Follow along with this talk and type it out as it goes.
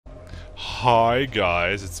Hi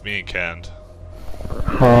guys, it's me and Kent.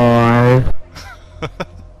 Hi.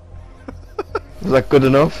 Is that good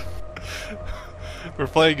enough? We're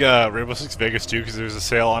playing Rainbow Six Vegas 2 because there was a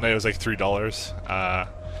sale on it. It was like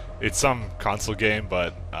 $3. It's some console game,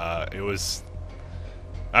 but it was...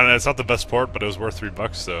 I don't know, it's not the best port, but it was worth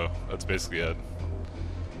 $3, so that's basically it.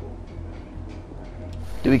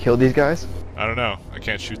 Do we kill these guys? I don't know. I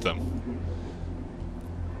can't shoot them.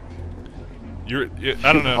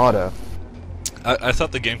 I don't know. Harder. I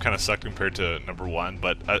thought the game kind of sucked compared to number 1,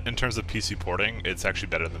 but in terms of PC porting, it's actually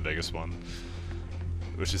better than Vegas 1.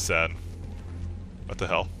 Which is sad. What the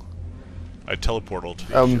hell? I teleported.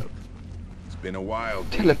 It's been a while.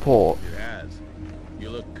 Teleport. It has. You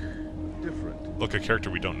look different. Look, a character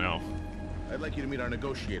we don't know. I'd like you to meet our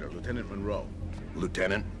negotiator, Lieutenant Monroe.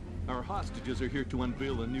 Lieutenant? Our hostages are here to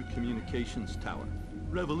unveil a new communications tower.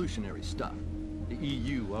 Revolutionary stuff. The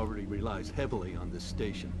EU already relies heavily on this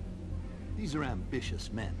station. These are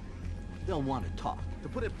ambitious men. They'll want to talk. To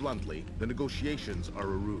put it bluntly, the negotiations are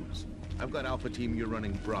a ruse. I've got Alpha Team, you're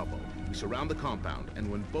running Bravo. We surround the compound, and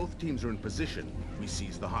when both teams are in position, we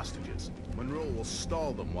seize the hostages. Monroe will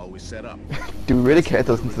stall them while we set up. Do we really care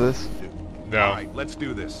to listen to this? No. Alright, let's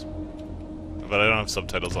do this. But I don't have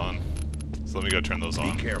subtitles on. So let me go turn those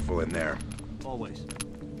on. Be careful in there. Always.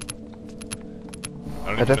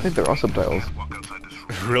 I don't think there are subtitles.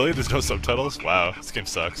 Really? There's no subtitles? Wow, this game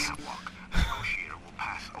sucks.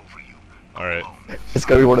 Alright. It's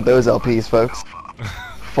gotta be one of those LPs, folks.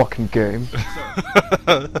 Fucking game.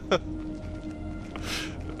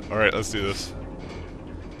 Alright, let's do this.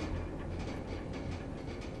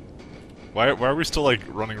 Why are we still, like,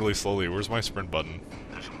 running really slowly? Where's my sprint button?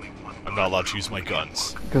 I'm not allowed to use my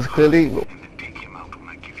guns. Because clearly, you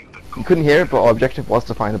couldn't hear it, but our objective was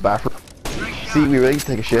to find a bathroom. See, we ready to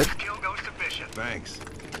take a shit? Thanks.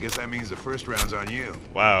 I guess that means the first round's on you.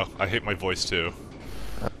 Wow, I hate my voice too.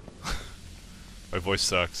 My voice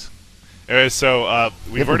sucks. Anyway, so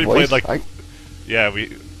we've already played like, yeah,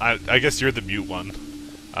 I guess you're the mute one.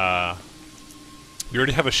 You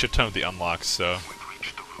already have a shit ton of the unlocks, so.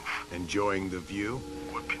 Enjoying the view?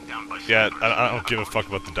 Yeah, I don't give a fuck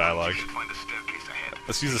about the dialogue.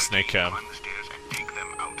 Let's use the snake cam.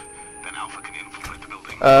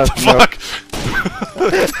 No. Fuck!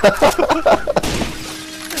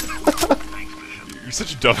 You're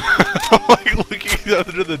such a dumb. I'm like looking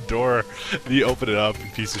under the door, and you open it up, you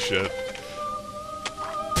piece of shit.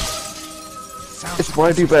 It's what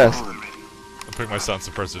I do best. I'm putting my sound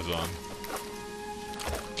suppressors on.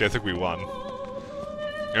 Okay, I think we won.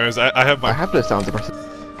 Anyways, I have my. I have no sound suppressor.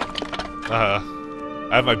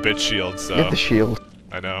 I have my bit shield, so. Get the shield.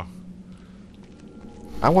 I know.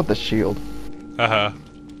 I want the shield. Haha.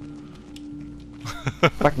 In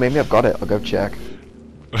fact, maybe I've got it. I'll go check.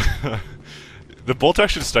 The bolt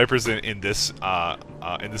action snipers in this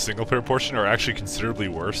single player portion are actually considerably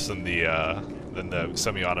worse than the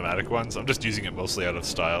semi-automatic ones. I'm just using it mostly out of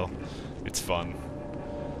style. It's fun.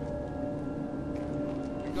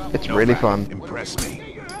 It's really fun. Impress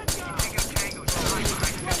me.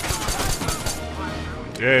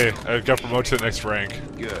 Yay! I got promoted to the next rank.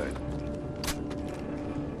 Good.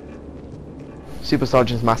 Super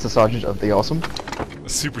Sergeant, Master Sergeant of the Awesome.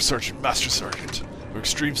 Super Sergeant, Master Sergeant, or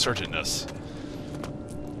Extreme Sergeantness.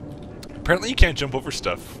 Apparently you can't jump over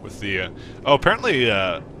stuff with the, oh, apparently,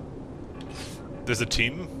 there's a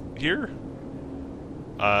team here?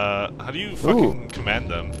 How do you fucking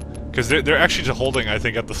command them? Because they're actually just holding, I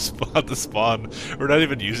think, at the spawn. We're not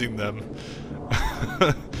even using them.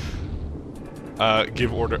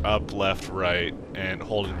 Give order up, left, right, and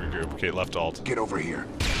hold and regroup. Okay, left alt. Get over here.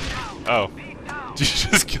 Oh. Did you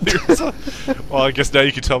just kill yourself? Well, I guess now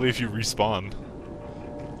you can tell me if you respawn.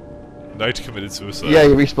 Knight committed suicide. Yeah,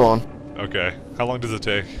 you respawn. Okay. How long does it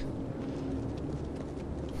take?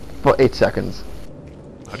 For 8 seconds.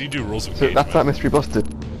 How do you do rules of So engagement? that's that mystery busted.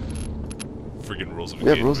 Friggin' rules of We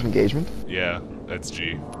engagement. have rules of engagement. Yeah, that's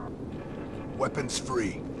G. Weapons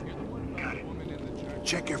free. Got it.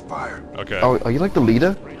 Check your fire. Okay. Oh, are you like the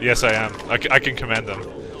leader? Yes, I am. I can command them.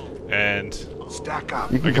 And... Stack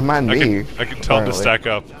up. You can command me. I can tell them to apparently. stack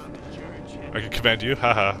up. I can command you?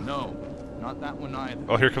 Haha. No, not that one either.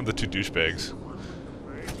 Oh, here come the two douchebags.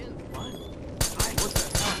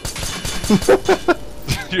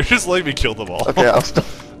 You're just letting me kill them all. Okay, I'll stop.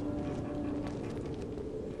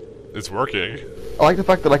 It's working. I like the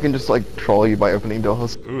fact that I can just like troll you by opening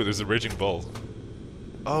doors. Ooh, there's a raging bull.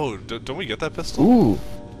 Oh, don't we get that pistol? Ooh.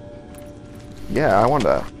 Yeah, I want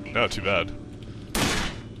that. No, too bad.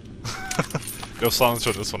 No silencer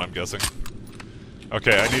on this one, I'm guessing.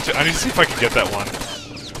 Okay, I need to see if I can get that one.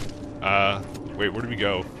 Wait, where do we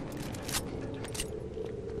go?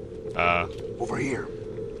 Over here.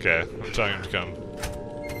 Okay, I'm telling him to come.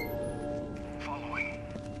 Following.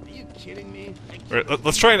 Are you kidding me? Alright,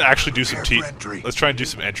 let's try and actually do some Prepare for entry. Let's try and do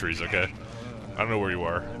some entries, okay? I don't know where you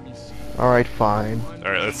are. Alright, fine.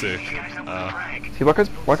 Alright, let's see. See,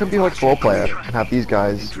 why can't be like 4-player and have these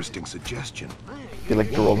guys Interesting suggestion. be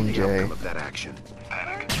like Joel and The Jay? outcome of that action.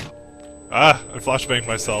 I flashbanged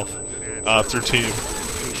myself. Through team.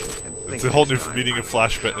 It's a whole new meaning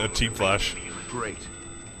of team flash. Great.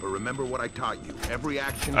 But remember what I taught you. Every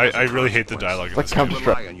action. I really hate the dialogue in Like this game.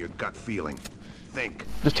 Counter-Strike. Rely on your gut feeling. Think.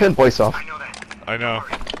 Just turn voice off. I know.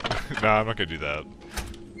 Nah, I'm not gonna do that.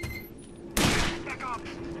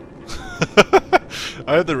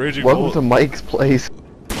 I had the raging Welcome bull. to Mike's place.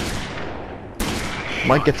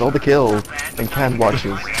 Mike gets all the kills and Can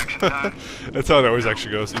watches. That's how it always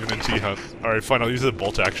actually goes, even in T-Hunt. Alright, fine, I'll use the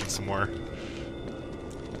bolt action some more.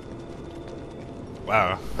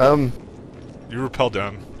 Wow. You rappel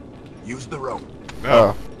down. Use the rope.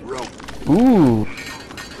 No. Rope. Ooh.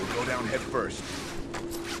 We'll go down head first.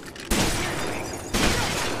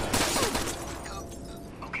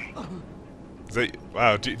 Is that,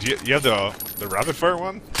 wow, do you have the rapid fire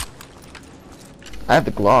one? I have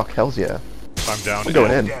the Glock, hells yeah. I'm down. I'm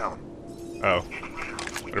going in. Down. Oh.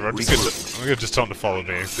 Whatever, I'm gonna just tell them to follow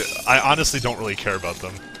me. I honestly don't really care about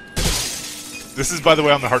them. This is, by the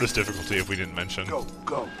way, on the hardest difficulty, if we didn't mention. Go,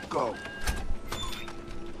 go, go.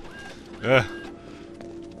 Yeah.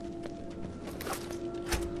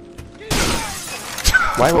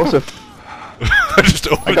 Why also? I just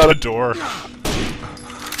opened got the it. door.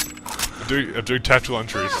 I'm doing tactical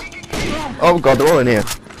entries. Oh god, they're all in here.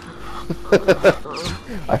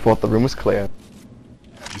 I thought the room was clear.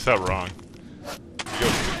 You thought wrong.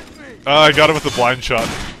 I got him with the blind shot.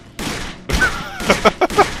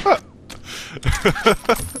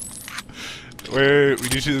 Wait, we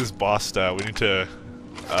need to do this boss style. We need to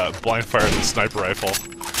blind fire the sniper rifle.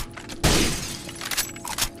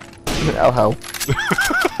 Ow, how?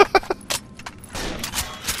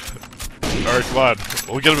 Alright, come on.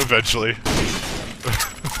 We'll get him eventually.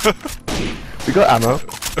 We got ammo.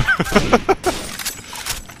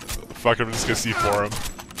 Fuck, I'm just gonna C4 him.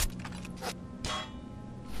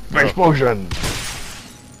 Explosion.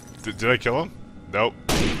 Did I kill him? Nope.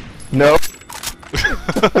 No.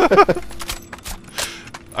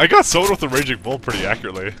 I got someone with the Raging Bull pretty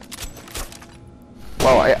accurately.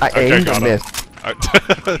 Wow, I Okay, aimed got and him. missed.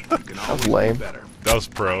 That was lame. That was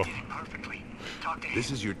pro. This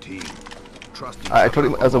is your team. Trust each I other told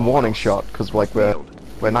him above as a all warning else. shot, because like we're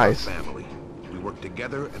We are nice. family. We work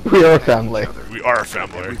together and We are a protect family. each other. We are a Let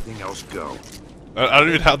family. everything else go. I don't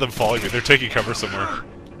even have them following me. They're taking cover somewhere.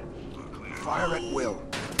 Fire at will.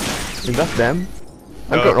 Is that them?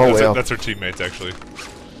 I'm No, going all the way up. that's our teammates, actually.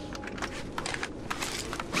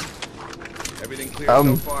 Everything clear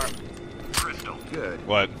so far? Good.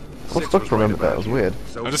 What? I was supposed to remember that, it was weird.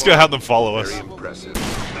 So I'm just far, gonna have them follow us. very impressive.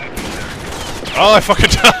 Oh, I fucking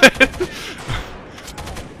died!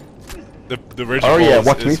 the Raging Oh, Bull yeah, is,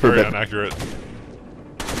 watch me is for a very bit. inaccurate.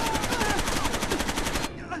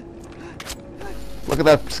 Look at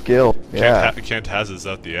that skill. Yeah. Can't has us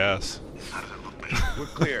out the ass. We're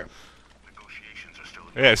clear.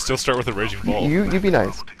 Yeah, still start with the Raging Bull. You be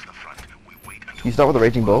nice. You start with a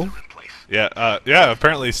Raging Bull? Yeah, yeah,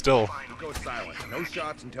 apparently still. We go silent. No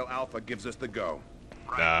shots until Alpha gives us the go.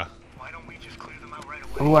 Nah.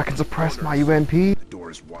 Oh, I can suppress my UMP? The door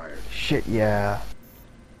is wired. Shit, yeah.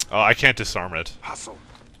 Oh, I can't disarm it. Hustle.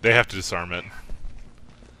 They have to disarm it.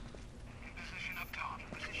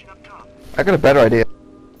 I got a better idea.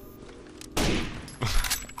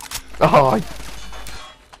 Oh,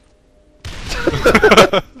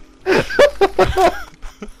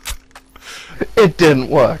 it didn't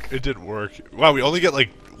work. It didn't work. Wow, we only get like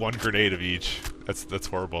one grenade of each. That's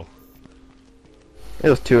horrible. It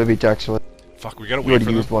was 2 of each actually. Fuck, we gotta We wait already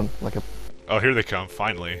for used them. one, like a. Oh, here they come,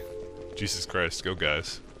 finally. Jesus Christ, go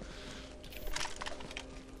guys.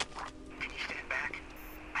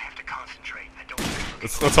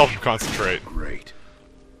 Let's help them concentrate. Great.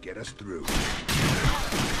 Get us through.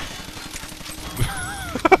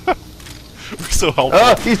 We're so helpful.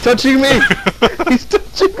 Ah, he's touching me! He's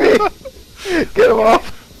touching me! Get him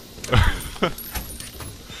off!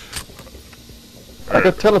 I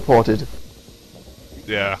got teleported.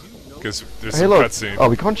 Yeah, because there's Hey some look! cutscene. Oh,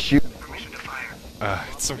 we can't shoot.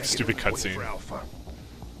 It's some stupid Wait for cutscene. Alpha.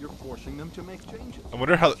 You're forcing them to make changes. I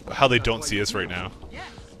wonder how they don't see us right now.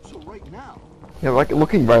 So right now, Yeah, like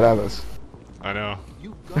looking right at us. I know.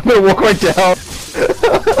 you've I'm got gonna walk right down.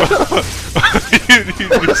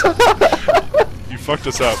 You fucked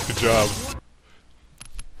us up. Good job.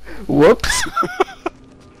 Whoops.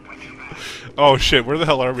 Oh shit, where the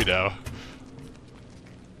hell are we now?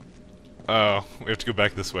 Oh, we have to go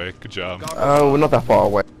back this way. Good job. Oh, we're not that far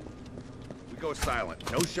away. We go silent.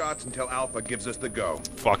 No shots until Alpha gives us the go.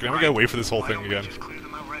 Fuck, now we gotta wait for this whole thing again.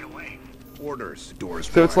 Orders. Doors.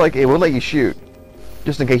 So it's like, it won't let you shoot.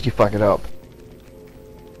 Just in case you fuck it up.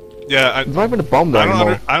 Yeah, There's not even a bomb there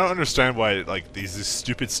anymore. I don't understand why, like, these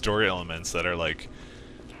stupid story elements that are like...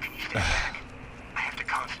 I have to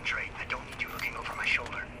concentrate. I don't need you looking over my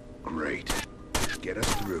shoulder. Great. Get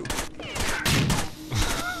us through.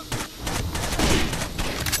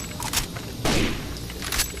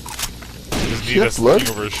 Just need Shit, us look.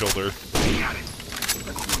 looking over his shoulder. Got it.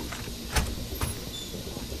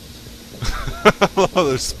 Oh,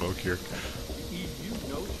 there's smoke here.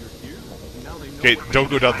 Okay, don't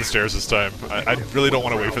go down the stairs this time. I really don't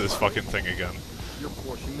want to wait for this fucking thing again. You're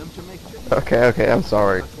forcing them to make changes. Okay, I'm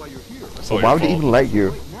sorry. That's why you're here. It's all Why your would it fault. even let you?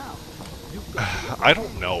 Right now, you've got to I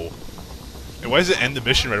don't know. And why does it end the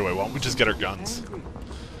mission right away? Why don't we just get our guns?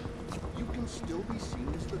 You can still be seen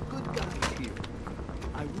as the good guy here.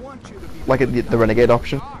 I want you to be Like the renegade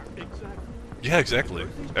option? exactly. Yeah, exactly.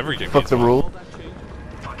 Every game Fuck needs the one. rule.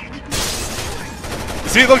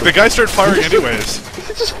 See, look, the guy started firing anyways.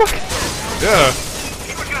 Just fuck.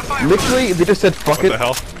 Yeah. Literally, they just said fuck What it. the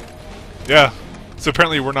hell? Yeah. So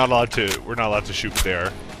apparently we're not allowed to shoot there.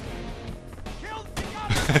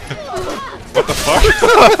 What the fuck?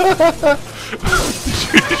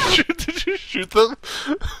 Did you shoot them?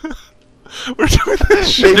 We're doing this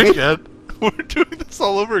shit Maybe. again. We're doing this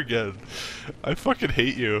all over again. I fucking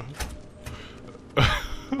hate you.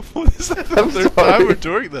 What is that? I'm Third sorry. time we're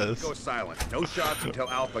doing this. Go silent. No shots until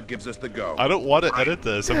Alpha gives us the go. I don't want to edit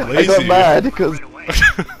this. I'm I lazy. got mad because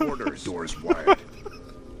Orders. Doors wired.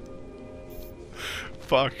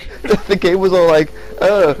 Fuck. the game was all like,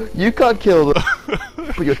 you can't kill them,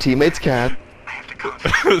 but your teammates can. I have to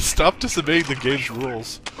concentrate. Stop disobeying the game's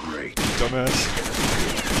rules, Great. dumbass.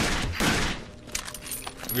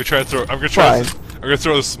 I'm gonna try to throw. I'm gonna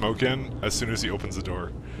throw the smoke in as soon as he opens the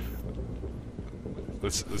door.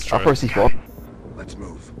 Let's try. I'll first C4. Let's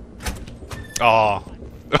move. Aw.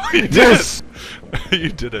 You did Yes! it! You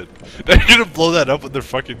did it. Now you're gonna blow that up when they're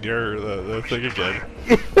fucking near the thing again.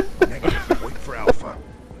 Negative. Wait for Alpha.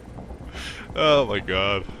 Oh my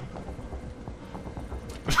god.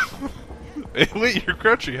 Hey, wait, you're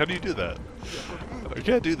crouching. How do you do that? I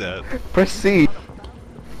can't do that. Press C.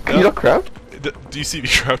 Can you No. not crouch? Do you see me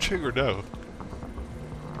crouching or no?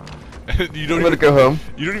 You don't I'm gonna even, go home.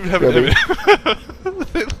 You don't even have Really?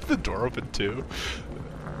 They left the door open too.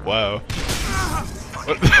 Wow.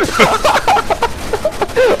 What?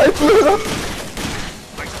 I blew it up!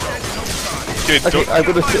 Okay, Okay, I'm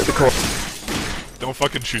gonna sit at the corner. don't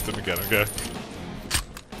fucking shoot them again, okay?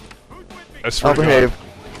 I swear I'll to God. behave.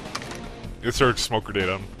 You throw a smoke grenade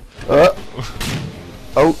on 'em.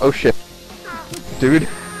 Oh shit. Dude,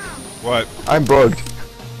 What? I'm bugged.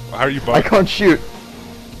 How are you I bugged? can't shoot.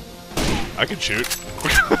 I can shoot.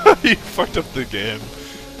 You fucked up the game.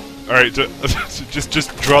 Alright,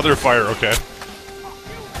 just draw their fire, okay?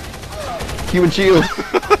 Human shield.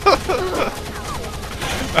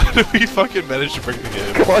 How do we fucking manage to break the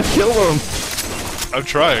game? Come on, kill them. I'm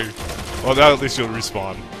trying. Well, now at least you'll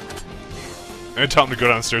respawn. And tell him to go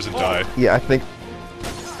downstairs and die. Yeah, I think.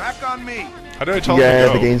 Back on me. How do I tell him Yeah, to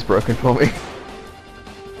go? the game's broken for me.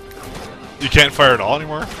 You can't fire at all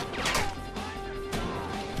anymore?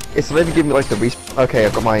 It's not even giving me like the respawn. Okay,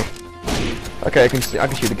 I've got my. Okay, I can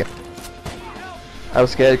shoot again. I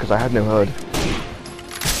was scared because I had no HUD.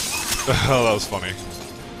 Oh, that was funny.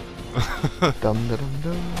 Dum da dum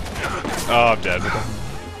dum. Oh, I'm dead.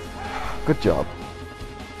 Good job.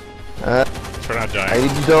 Try not I dying.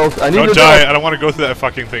 need an adult. I need Don't an die! adult. I don't want to go through that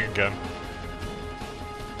fucking thing again.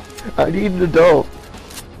 I need an adult.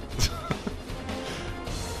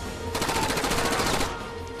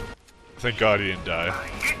 Thank God he didn't die.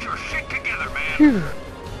 Get your shit together, man. Phew.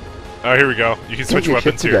 Oh, here we go. You can switch Get your shit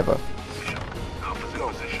weapons here. together. Alpha's in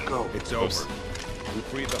position. Go. It's Oops. over. We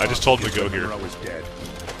freed the I just told him to hostages go when here. Monroe was dead.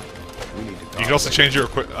 We need to You can also change your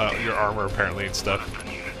your armor apparently and stuff.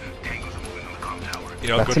 Tangos are moving on the comm tower. You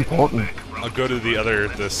know, That's important. I'll go to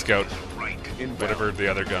the scout, whatever the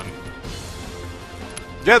other gun.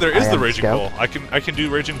 Yeah, there is I the am Raging scout. Bull. I can do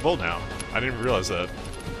Raging Bull now. I didn't even realize that.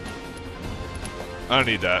 I don't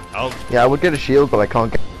need that. I'll. Yeah, I would get a shield, but I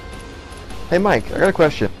can't get. Hey, Mike, I got a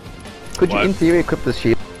question. Could What? you, in theory, equip this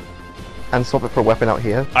shield and swap it for a weapon out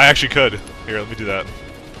here? I actually could. Here, let me do that.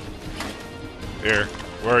 Here,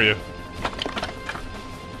 where are you?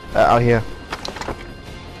 Out here.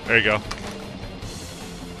 There you go.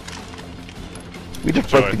 We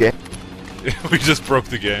just Enjoy broke the game. We just broke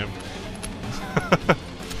the game.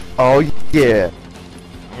 Oh yeah.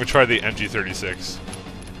 I'm gonna try the MG36.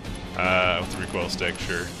 With the recoil stick,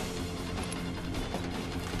 sure.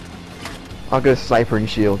 I'll go sniper and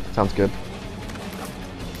shield. Sounds good.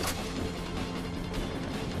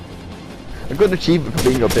 A good achievement for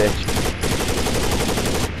being a bitch.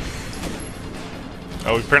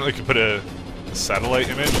 Oh, we apparently can put a satellite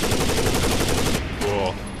image.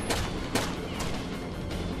 Cool.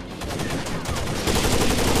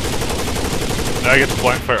 Now I get to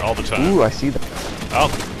blind fire all the time. Ooh, I see that. Oh.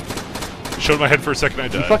 Showed my head for a second, I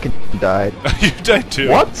died. You fucking died. You died too.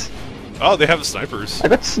 What? Oh, they have snipers. I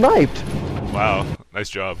got sniped. Wow. Nice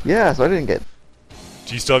job. Yeah, so I didn't get...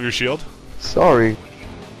 Do you still have your shield? Sorry. Do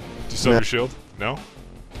you still have your shield? No?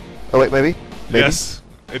 Oh wait, maybe? Maybe? Yes.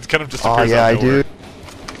 It kind of just Oh appears yeah, out I of nowhere. do.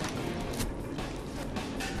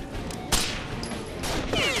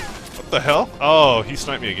 What the hell? Oh, he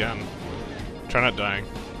sniped me again. Try not dying.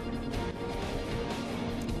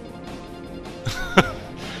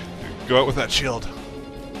 Go out with that shield.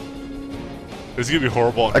 This is gonna be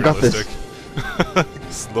horrible and I got this.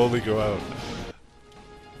 realistic. Slowly go out.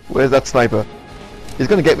 Where's that sniper? He's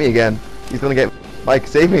gonna get me again. He's gonna get... Mike,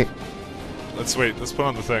 save me. Let's wait. Let's put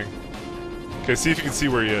on the thing. Okay, see if you can see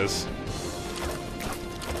where he is.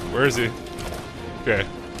 Where is he? Okay.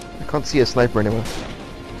 I can't see a sniper anywhere.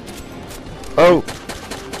 Oh!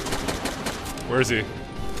 Where is he?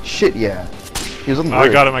 Shit, yeah. He was on the I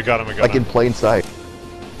roof. got him. I got him. I got Like him. in plain sight.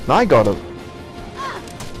 No, I got him.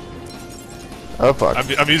 Oh fuck.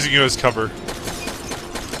 I'm using you as cover.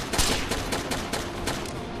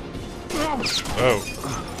 Oh.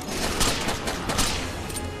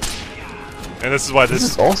 And this is why This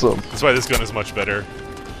is awesome. This is why this gun is much better.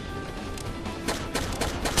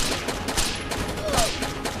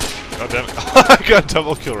 God damn it. I got a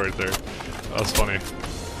double kill right there. That was funny.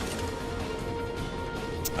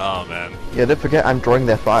 Oh man. Yeah, don't forget I'm drawing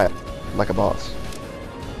their fire. Like a boss.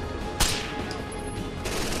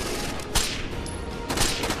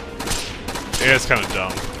 Yeah, it's kind of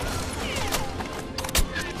dumb.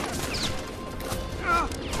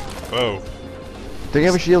 Whoa. Do you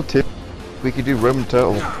have a shield too? We could do Roman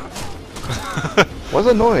Turtle. What's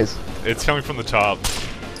that noise? It's coming from the top.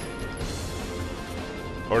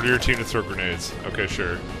 Order your team to throw grenades. Okay,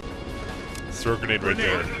 sure. Throw a grenade right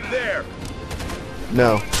there. There!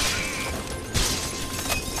 No.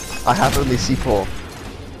 I have only C4.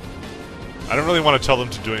 I don't really want to tell them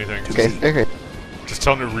to do anything. Okay, okay. Just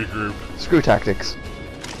tell them to regroup. Screw tactics.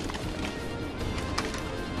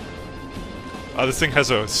 Oh, this thing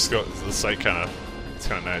has a scope. The sight kind of. It's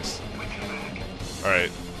kind of nice. All right,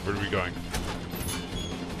 where are we going?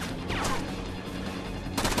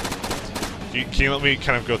 Can you let me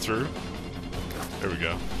kind of go through? There we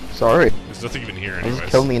go. Sorry. There's nothing even here, I anyways.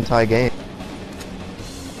 just killed the entire game.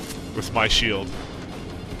 With my shield.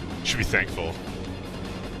 You should be thankful.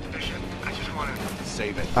 I just want to...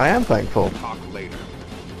 Save it. I am thankful. Talk later.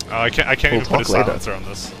 I can't We'll even put a talk later. silencer on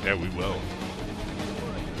this. Yeah, we will.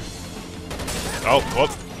 Oh,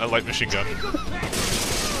 whoop! A light machine gun.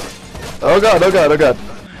 Oh god, oh god, oh god.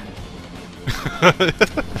 I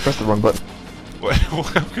pressed the wrong button. What?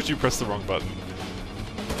 How could you press the wrong button?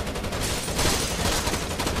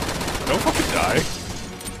 Don't fucking die.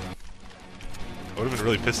 I would have been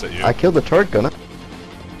really pissed at you. I killed the turret gunner.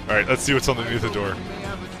 Alright, let's see what's underneath the door.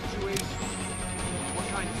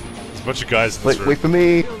 There's a bunch of guys in this Wait, room. wait for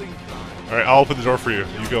me. Alright, I'll open the door for you.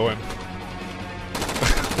 You go in.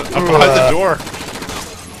 I'm behind the door!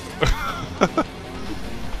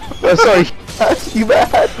 Oh, sorry. You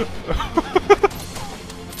bad.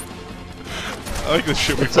 I like the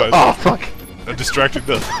shit we find. Oh fuck. I'm distracting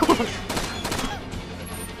them.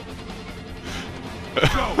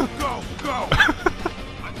 Go, go, go!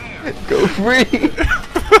 Go free.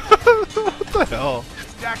 What the hell?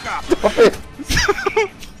 Stack up! Stop it.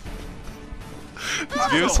 This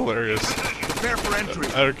game is hilarious. Prepare for entry.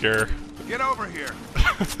 I don't care. Get over here.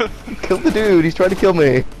 Kill the dude. He's trying to kill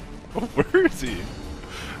me. Where is he?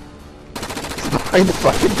 He's behind the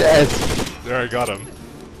fucking desk. There, I got him.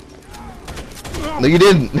 No, you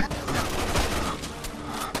didn't.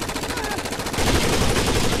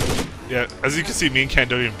 Yeah, as you can see, me and Ken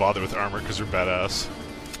don't even bother with armor because we're badass.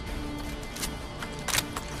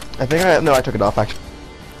 I think no, I took it off actually.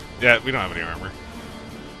 Yeah, we don't have any armor.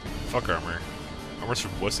 Fuck armor. Armor's for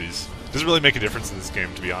wussies. Doesn't really make a difference in this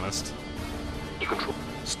game, to be honest. Control.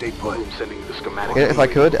 Stay put. I'm sending the schematic. Yeah, if I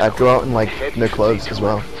could, I'd go out in like no clothes as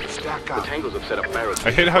well. Stack The up. Tangos have set up barricades.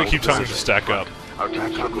 I hate how you keep telling me to stack up. Our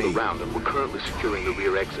team circled around and we're currently securing the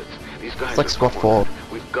rear exits. These guys It's like are squad cornered.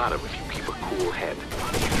 4. We've got 'em if you keep a cool head.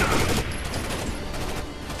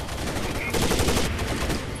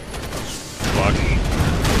 Fuck.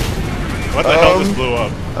 What the hell just blew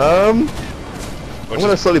up? I'm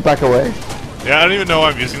gonna slowly back away. Yeah, I don't even know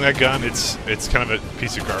why I'm using that gun. It's kind of a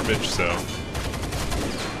piece of garbage, so...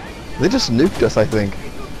 They just nuked us, I think.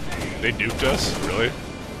 They nuked us? Really?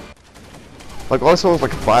 Like, all I saw was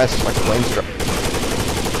like a fire, like a flame strike.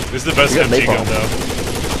 This is the best You got MG gun, napalm.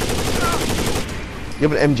 though. You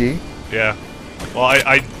have an MG? Yeah. Well,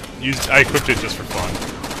 I equipped it just for fun.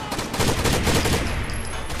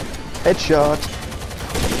 Headshot.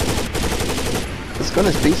 This gun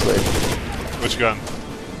is beastly. Which gun?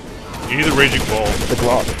 You need the Raging Bull. The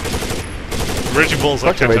Glock. The Raging Bull is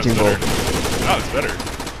like Fuck 10 the times Raging better. No, it's better.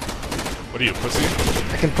 What are you, pussy?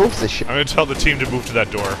 I can proof this shit. I'm gonna tell the team to move to that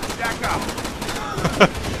door.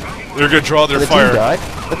 They're gonna draw their Did the fire. team die?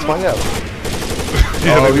 Let's find out.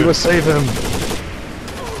 Yeah, Oh, they we did. must save him.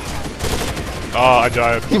 Oh, I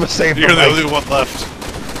died. He must save him. You're the only one left.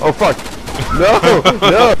 Oh fuck. No!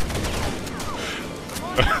 No!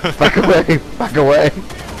 Back away! Back away!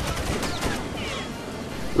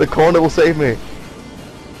 The corner will save me.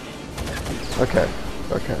 Okay.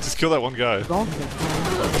 Okay. Just kill that one guy. Golf.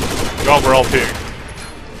 Golem, we're all peeing.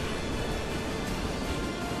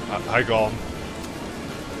 Hi, Golem.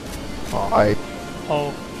 Alright.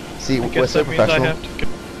 Oh, See, I we're guess so that means I professional. have to get...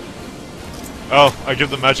 Oh, I give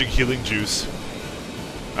them magic healing juice.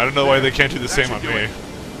 I don't know why they can't do the same on me.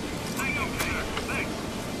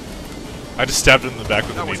 I just stabbed him in the back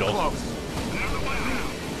with a needle.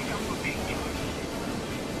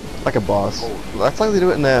 Like a boss. That's like they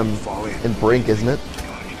do it in Brink, isn't it?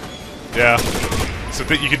 Yeah. So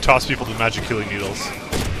that you can toss people to magic healing needles.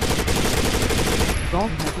 Golf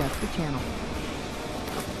has left the channel.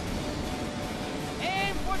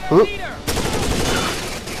 Oop.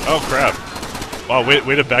 Oh crap. Wow,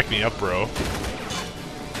 way to back me up, bro.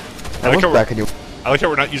 I was backing you. I like how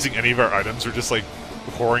we're not using any of our items, we're just like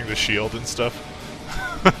whoring the shield and stuff.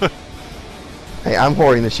 Hey, I'm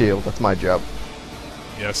whoring the shield. That's my job.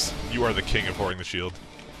 Yes, you are the king of whoring the shield.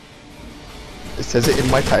 It says it in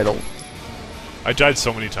my title. I died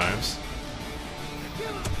so many times.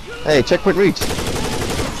 Hey, checkpoint reached.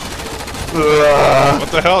 What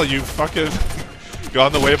the hell, you fucking got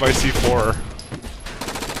in the way of my C4.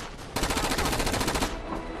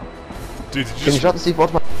 Dude, did you Can you just shot the C4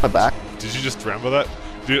 to my back? did you just Rambo that?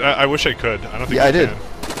 Dude, I wish I could. I don't think Yeah, you I did. can.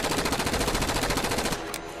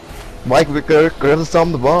 Mike, we're gonna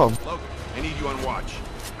storm the bomb. Logan, I need you on watch.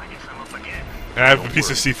 I guess I'm up again. And I have a piece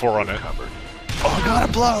of C4 on it. Oh, I got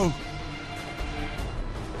a blow!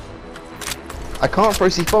 I can't throw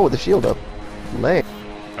C4 with the shield up. Lame.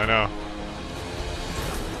 I know.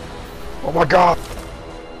 Oh my god!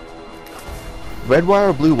 Red wire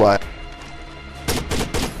or blue wire?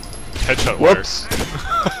 Headshot wire. Whoops!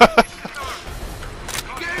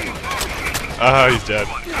 Ah, he's dead.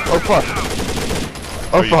 Oh fuck! Oh,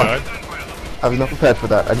 Oh you fuck! died? I was not prepared for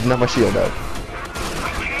that. I didn't have my shield out.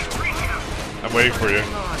 I'm waiting for you.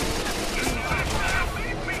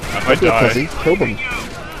 I might Good die. pussy. Kill them.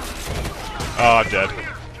 Oh, I'm dead.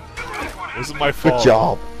 It wasn't my fault. Good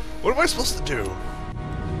job. What am I supposed to do?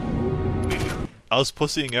 I was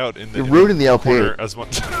pussying out in the, You're ruining the LP. corner as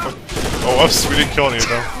much. Oh, whoops, we didn't kill any of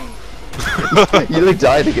them. You nearly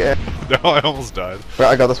died again. No, I almost died. Right,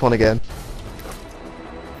 I got this one again.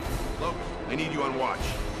 Logan, I need you on watch.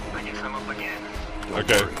 I guess I'm up again.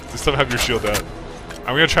 Okay, this time have your shield out. I'm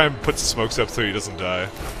gonna try and put smokes up so he doesn't die.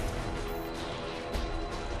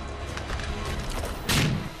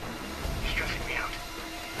 Stressing me out.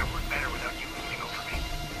 I work better without you moving over me.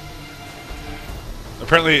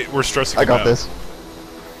 Apparently, we're stressing I him got out. this.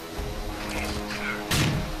 Please, sir.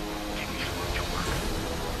 Give me some room to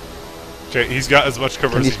work. Okay, he's got as much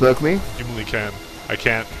cover Can as you he smoke me? humanly can. I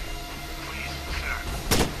can't. Please,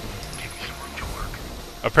 sir. Give me some room to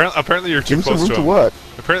work. Apparently you're too Give him some close room to to him. work.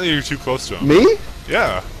 Apparently you're too close to him. Me?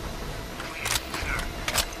 Yeah.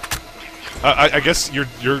 I guess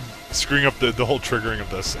you're screwing up the whole triggering of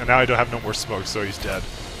this, and now I don't have no more smoke, so he's dead.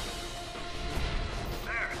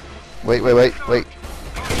 Wait.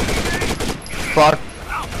 Fuck.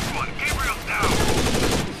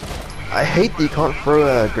 I hate that you can't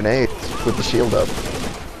throw grenades with the shield up.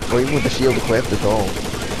 Or even with the shield equipped at all.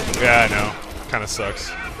 Yeah, I know. Kinda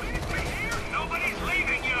sucks. Nobody's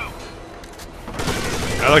leaving you.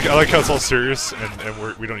 I like how it's all serious,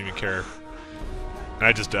 and we don't even care. And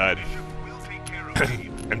I just died. We'll take care of you.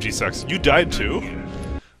 MG sucks. You died too?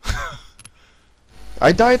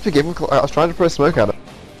 I died to give him. I was trying to throw smoke at him.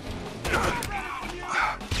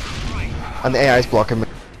 And the AI's blocking me.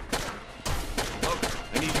 Logan,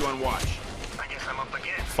 I need you on watch. I guess I'm up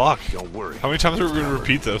again. Fuck. Don't worry. How many times are we gonna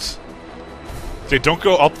repeat this? Okay, don't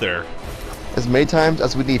go up there. As many times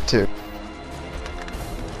as we need to.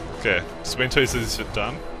 Okay, just wait until he says it's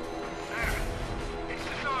done.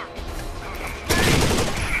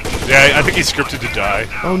 Yeah, I think he's scripted to die.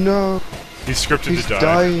 Oh no! He's scripted He's to die.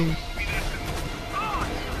 dying.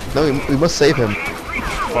 No, we must save him.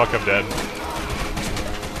 Fuck, I'm dead.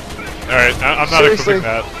 Alright, I'm not Seriously? equipping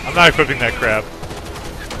that. I'm not equipping that crap.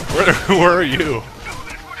 Where are you?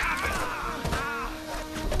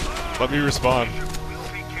 Let me respawn.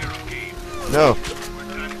 No.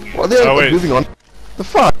 Well, they're Oh, wait. moving on. The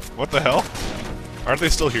fuck? What the hell? Aren't they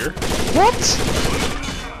still here? What?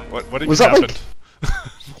 What Was even that happened?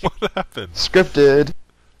 What happened? Scripted.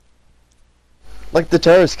 Like the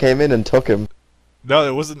terrorists came in and took him. No,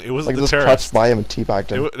 it wasn't. It wasn't Like the just terrorists. touched by him and teabagged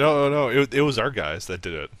him. No. It was our guys that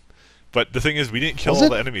did it. But the thing is, we didn't kill Was all it?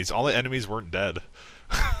 the enemies. All the enemies weren't dead.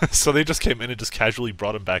 So they just came in and just casually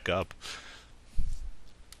brought him back up.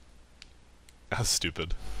 That's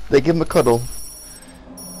stupid. They give him a cuddle.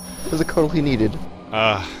 It was a cuddle he needed.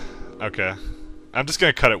 Okay. I'm just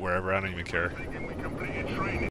gonna cut it wherever. I don't even care.